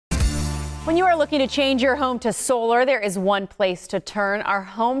When you are looking to change your home to solar, there is one place to turn. Our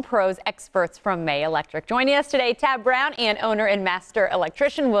Home Pros experts from May Electric. Joining us today, Tab Brown and owner and master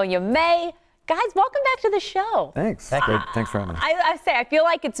electrician William May. Guys, welcome back to the show. Thanks. Thanks for having us. I feel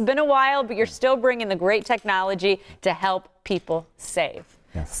like it's been a while, but you're still bringing the great technology to help people save.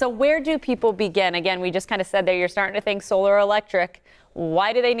 Yes. So where do people begin? Again, we just kind of said there you're starting to think solar or electric.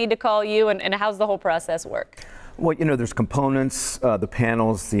 Why do they need to call you, and how's the whole process work? Well, you know, there's components, the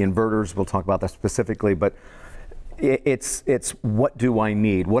panels, the inverters. We'll talk about that specifically, but it's what do I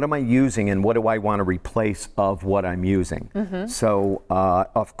need? What am I using, and what do I want to replace of what I'm using? So,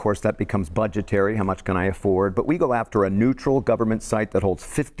 of course, that becomes budgetary. How much can I afford? But we go after a neutral government site that holds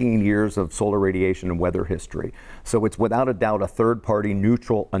 15 years of solar radiation and weather history. So it's without a doubt a third-party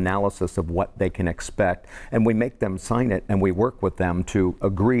neutral analysis of what they can expect, and we make them sign it, and we work with them to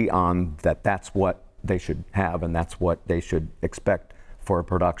agree on that that's what they should have, and that's what they should expect for a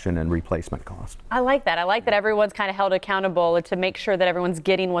production and replacement cost. I like that. I like that everyone's kind of held accountable to make sure that everyone's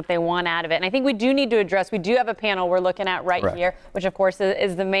getting what they want out of it. And I think we do need to address, we do have a panel we're looking at right here, which of course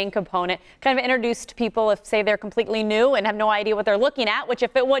is the main component. Kind of introduce to people if, say, they're completely new and have no idea what they're looking at, which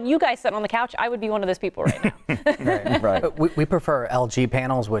if it wasn't you guys sitting on the couch, I would be one of those people right now. Right. We prefer LG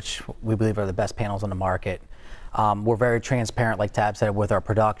panels, which we believe are the best panels on the market. We're very transparent, like Tab said, with our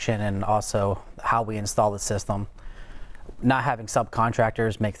production and also how we install the system. Not having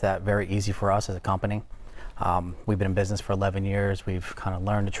subcontractors makes that very easy for us as a company. We've been in business for 11 years. We've kind of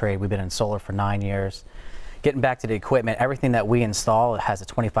learned to trade. We've been in solar for 9 years. Getting back to the equipment, everything that we install has a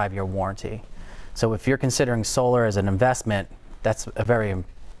 25-year warranty. So if you're considering solar as an investment, that's a very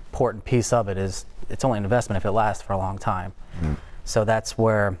important piece of it. Is it's only an investment if it lasts for a long time. So that's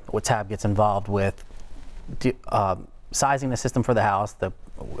where what Tab gets involved with. Sizing the system for the house,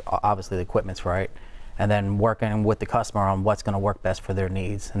 obviously the equipment's right, and then working with the customer on what's going to work best for their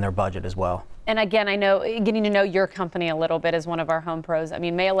needs and their budget as well. And again, I know getting to know your company a little bit as one of our Home Pros. I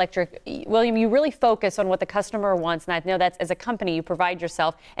mean, May Electric, William, you really focus on what the customer wants, and I know that's as a company you provide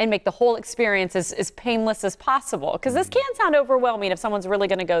yourself and make the whole experience as painless as possible, because this can sound overwhelming if someone's really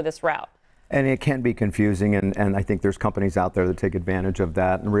going to go this route. And it can be confusing, and I think there's companies out there that take advantage of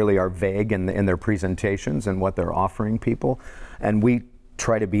that and really are vague in their presentations and what they're offering people. And we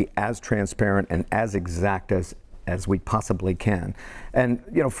try to be as transparent and as exact as we possibly can. And,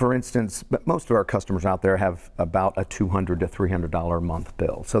 you know, for instance, most of our customers out there have about a $200 to $300 a month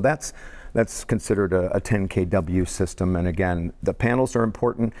bill. So that's considered a 10 kW system. And again, the panels are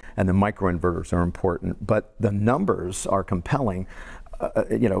important and the microinverters are important, but the numbers are compelling.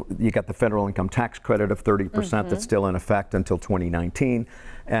 You know, you got the federal income tax credit of 30% that's still in effect until 2019,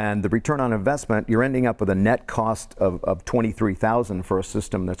 and the return on investment, you're ending up with a net cost of $23,000 for a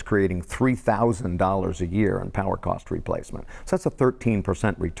system that's creating $3,000 a year in power cost replacement. So that's a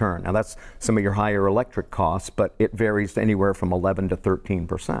 13% return. Now that's some of your higher electric costs, but it varies anywhere from 11 to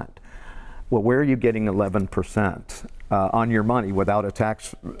 13%. Well, where are you getting 11% on your money without a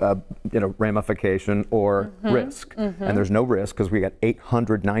tax ramification or risk? And there's no risk because we got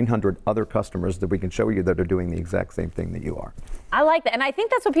 800, 900 other customers that we can show you that are doing the exact same thing that you are. I like that, and I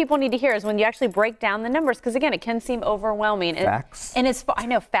think that's what people need to hear is when you actually break down the numbers, because again, it can seem overwhelming. Facts. And as far, I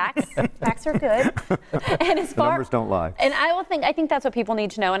know facts. Facts are good. And as far, the numbers don't lie. And I think that's what people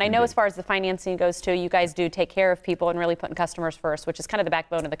need to know. And I know as far as the financing goes too, you guys do take care of people and really putting customers first, which is kind of the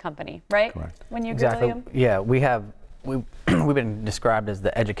backbone of the company, right? Correct. When you agree, William? Yeah, we've been described as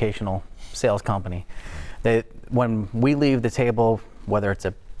the educational sales company. When we leave the table, whether it's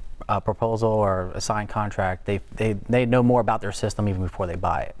a proposal or a signed contract, they know more about their system even before they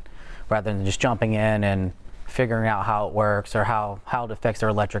buy it, rather than just jumping in and figuring out how it works or how it affects their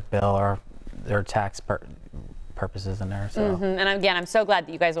electric bill or their tax purposes in there. So. And again, I'm so glad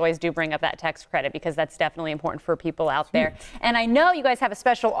that you guys always do bring up that tax credit, because that's definitely important for people out there. And I know you guys have a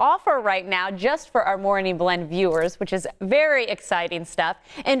special offer right now just for our Morning Blend viewers, which is very exciting stuff.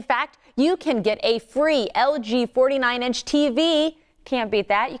 In fact, you can get a free LG 49-inch TV. Can't beat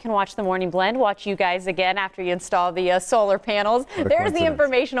that. You can watch the Morning Blend, watch you guys again after you install the solar panels. There's the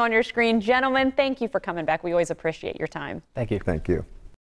information on your screen. Gentlemen, thank you for coming back. We always appreciate your time. Thank you. Thank you.